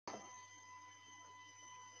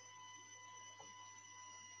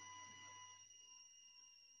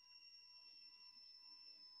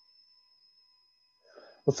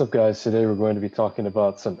What's up, guys? Today we're going to be talking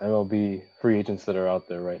about some MLB free agents that are out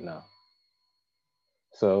there right now.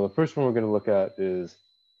 So the first one we're going to look at is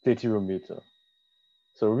JT Realmuto.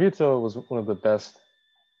 So Realmuto was one of the best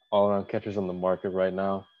all-around catchers on the market right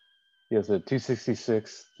now. He has a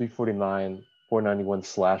 266, 349, 491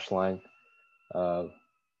 slash line uh,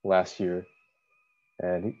 last year,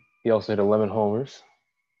 and he also hit 11 homers.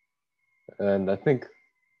 And I think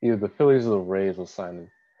either the Phillies or the Rays will sign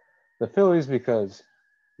him. The Phillies because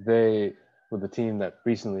they were the team that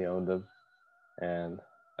recently owned him, and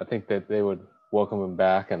I think that they would welcome him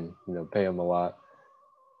back and pay him a lot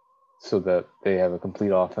so that they have a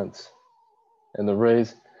complete offense. And the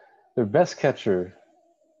Rays, their best catcher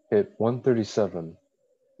hit 137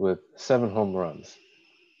 with 7 home runs.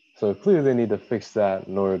 So clearly they need to fix that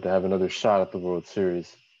in order to have another shot at the World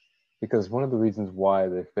Series. Because one of the reasons why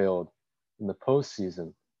they failed in the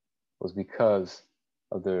postseason was because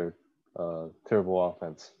of their terrible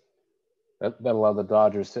offense. That allowed the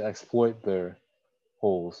Dodgers to exploit their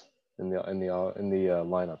holes in the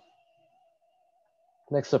lineup.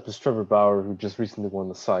 Next up is Trevor Bauer, who just recently won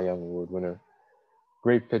the Cy Young Award winner.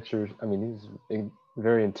 Great pitcher. I mean, he's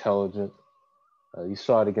very intelligent. You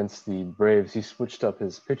saw it against the Braves. He switched up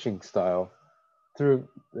his pitching style, and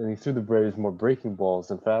he threw the Braves more breaking balls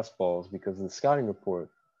than fastballs because the scouting report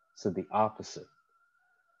said the opposite.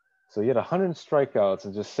 So he had 100 strikeouts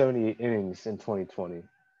in just 78 innings in 2020.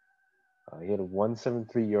 He had a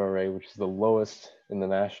 1.73 ERA, which is the lowest in the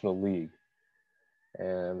National League.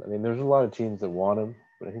 And I mean, there's a lot of teams that want him,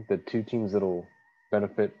 but I think the two teams that'll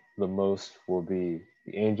benefit the most will be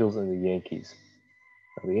the Angels and the Yankees.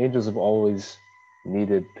 Now, the Angels have always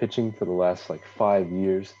needed pitching for the last like 5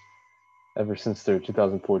 years. Ever since their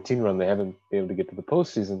 2014 run, they haven't been able to get to the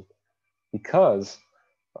postseason because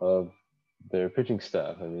of their pitching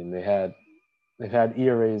staff. I mean, they've had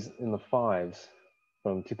ERAs in the fives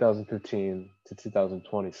from 2015 to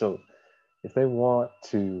 2020. So if they want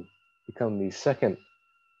to become the second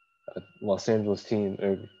Los Angeles team,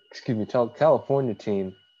 or excuse me, California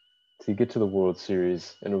team to get to the World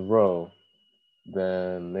Series in a row,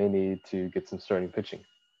 then they need to get some starting pitching.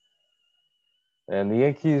 And the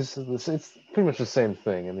Yankees, it's pretty much the same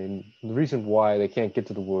thing. I mean, the reason why they can't get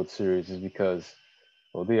to the World Series is because,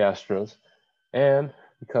 well, the Astros, and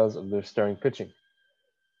because of their starting pitching.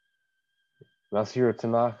 Masahiro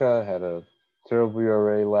Tanaka had a terrible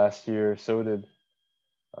ERA last year.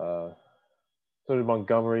 Uh, so did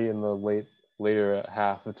Montgomery in the later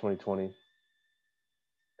half of 2020.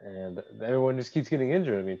 And everyone just keeps getting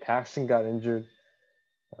injured. I mean, Paxton got injured.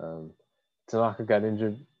 Um, Tanaka got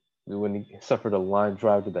injured when he suffered a line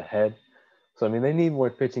drive to the head. So, I mean, they need more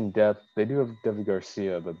pitching depth. They do have Devi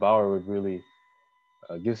Garcia, but Bauer would really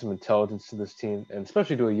give some intelligence to this team, and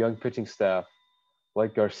especially to a young pitching staff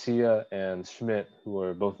like Garcia and Schmidt, who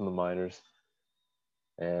are both in the minors.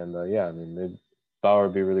 And yeah, I mean, Bauer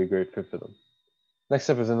would be a really great fit for them. Next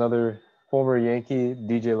up is another former Yankee,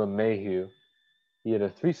 DJ LeMahieu. He had a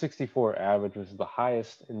 364 average, which is the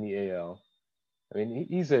highest in the AL. I mean,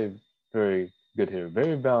 he's a very good hitter,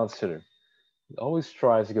 very balanced hitter. He always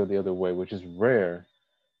tries to go the other way, which is rare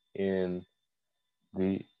in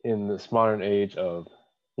this modern age of,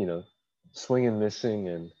 you know, swing and missing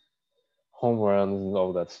and home runs and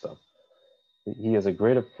all that stuff. He has a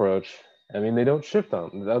great approach. I mean, they don't shift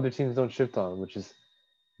on him. The other teams don't shift on him, which is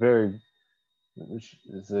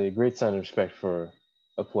a great sign of respect for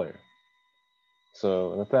a player.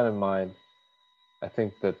 So with that in mind, I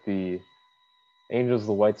think that the Angels,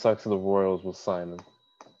 the White Sox, and the Royals will sign him.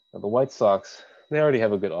 Now, the White Sox, they already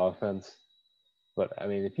have a good offense, but I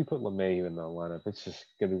mean, if you put LeMahieu in that lineup, it's just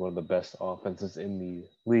gonna be one of the best offenses in the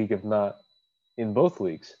league, if not in both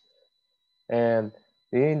leagues. And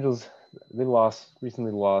the Angels,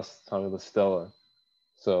 recently lost Tommy La Stella,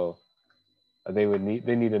 so they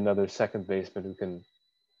need another second baseman who can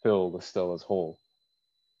fill La Stella's hole,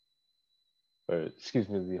 or excuse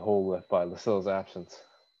me, the hole left by La Stella's absence.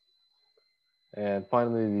 And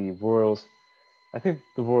finally, the Royals. I think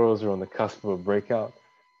the Royals are on the cusp of a breakout.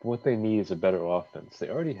 But what they need is a better offense. They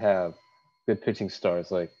already have good pitching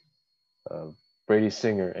stars like uh, Brady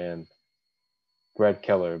Singer and Brad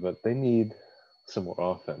Keller, but they need some more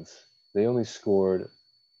offense. They only scored,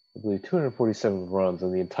 I believe, 247 runs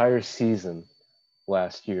in the entire season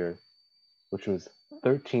last year, which was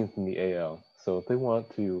 13th in the AL. So if they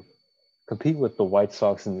want to compete with the White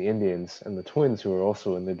Sox and the Indians and the Twins, who are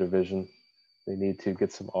also in their division, they need to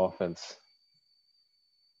get some offense.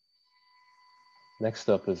 Next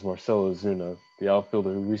up is Marcelo Ozuna, the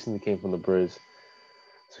outfielder who recently came from the Braves.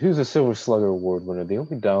 So he was a Silver Slugger Award winner. The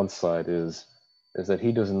only downside is that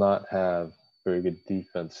he does not have very good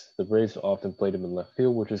defense. The Braves often played him in left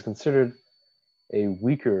field, which is considered a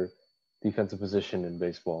weaker defensive position in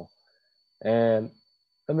baseball. And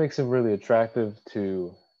that makes him really attractive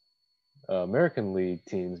to American League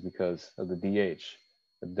teams because of the DH,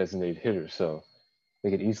 the designated hitter. So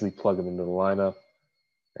they could easily plug him into the lineup.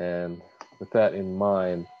 And with that in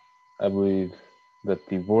mind, I believe that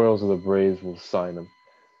the Royals or the Braves will sign him.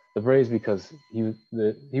 The Braves because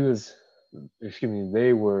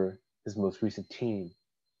they were his most recent team.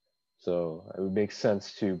 So it would make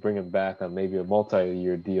sense to bring him back on maybe a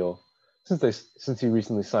multi-year deal since he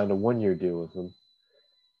recently signed a 1-year deal with them.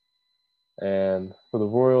 And for the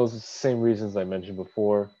Royals, it's the same reasons I mentioned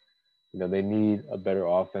before. They need a better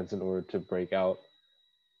offense in order to break out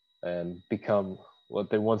and become what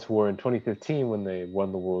they once were in 2015 when they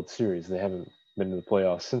won the World Series. They haven't been to the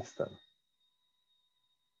playoffs since then.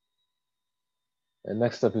 And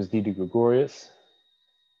next up is Didi Gregorius.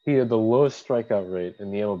 He had the lowest strikeout rate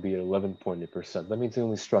in the MLB at 11.8%. That means he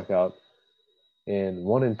only struck out in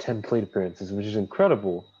 1 in 10 plate appearances, which is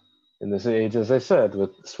incredible in this age, as I said,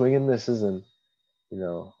 with swing and misses and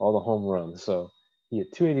all the home runs. So he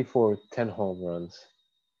had 284 with 10 home runs.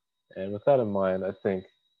 And with that in mind, I think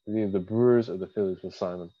either the Brewers or the Phillies will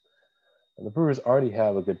sign him. And the Brewers already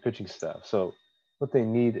have a good pitching staff. So what they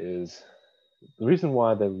need is the reason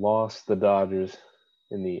why they lost the Dodgers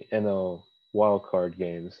in the NL wildcard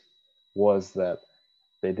games was that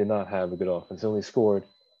they did not have a good offense. They only scored,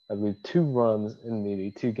 I believe, 2 runs in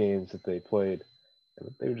the 2 games that they played.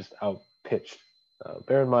 And they were just out-pitched.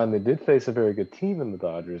 Bear in mind, they did face a very good team in the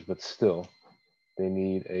Dodgers, but still, they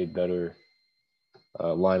need a better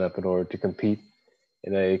lineup in order to compete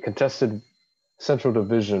in a contested Central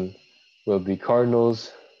Division with the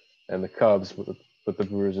Cardinals and the Cubs with the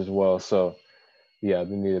Brewers as well. So, yeah,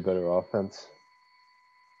 they need a better offense.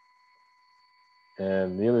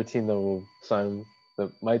 And the other team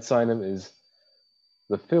that might sign him is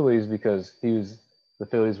the Phillies because the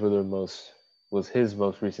Phillies was his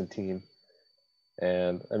most recent team.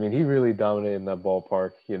 And I mean, he really dominated in that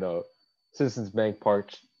ballpark. Citizens Bank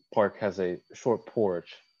Park has a short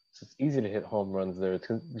porch, so it's easy to hit home runs there. It's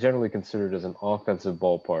generally considered as an offensive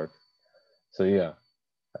ballpark. So yeah,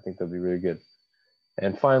 I think that'd be really good.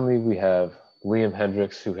 And finally, we have Liam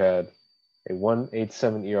Hendriks, who had a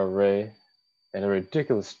 1.87 ERA and a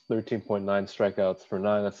ridiculous 13.9 strikeouts per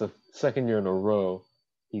 9. That's the second year in a row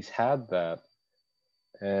he's had that.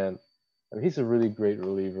 And he's a really great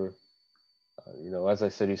reliever. As I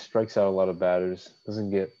said, he strikes out a lot of batters,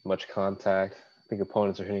 doesn't get much contact. I think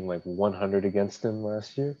opponents are hitting like 100 against him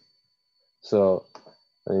last year. So,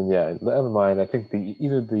 never mind. I think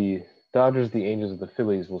either the Dodgers, the Angels, or the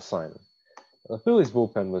Phillies will sign him. The Phillies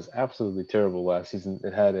bullpen was absolutely terrible last season.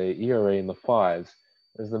 It had a ERA in the 5s.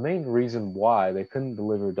 Is the main reason why they couldn't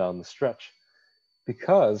deliver down the stretch,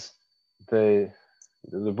 because the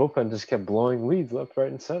bullpen just kept blowing leads left,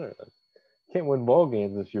 right, and center. You can't win ball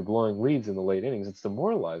games if you're blowing leads in the late innings. It's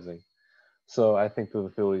demoralizing. So I think that the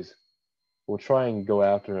Phillies will try and go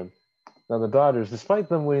after him. Now the Dodgers, despite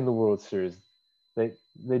them winning the World Series, they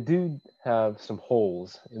do have some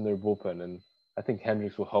holes in their bullpen, and I think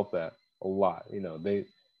Hendriks will help that a lot.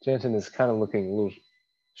 Jansen is kind of looking a little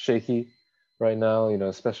shaky right now,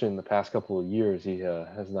 especially in the past couple of years. He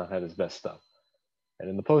has not had his best stuff. And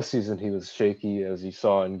in the postseason, he was shaky, as you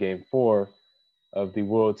saw in Game 4 of the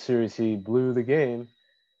World Series. He blew the game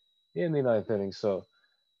in the 9th inning. So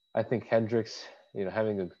I think Hendriks,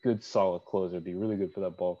 having a good, solid closer would be really good for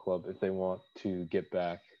that ball club if they want to get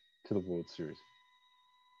back to the World Series.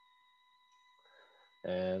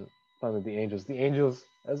 And finally, the Angels. The Angels,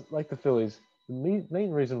 as like the Phillies, the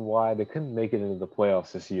main reason why they couldn't make it into the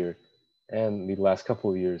playoffs this year and the last couple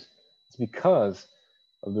of years is because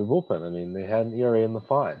of their bullpen. I mean, they had an ERA in the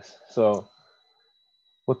 5s. So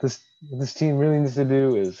what this team really needs to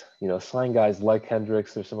do is, sign guys like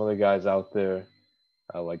Hendriks. There's some other guys out there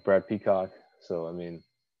like Brad Peacock. So, I mean,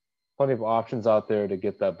 plenty of options out there to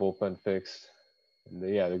get that bullpen fixed. And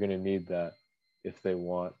they're going to need that if they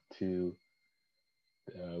want to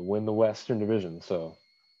win the Western Division. So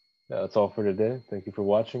that's all for today. Thank you for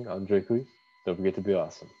watching. I'm Drake Lee. Don't forget to be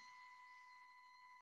awesome.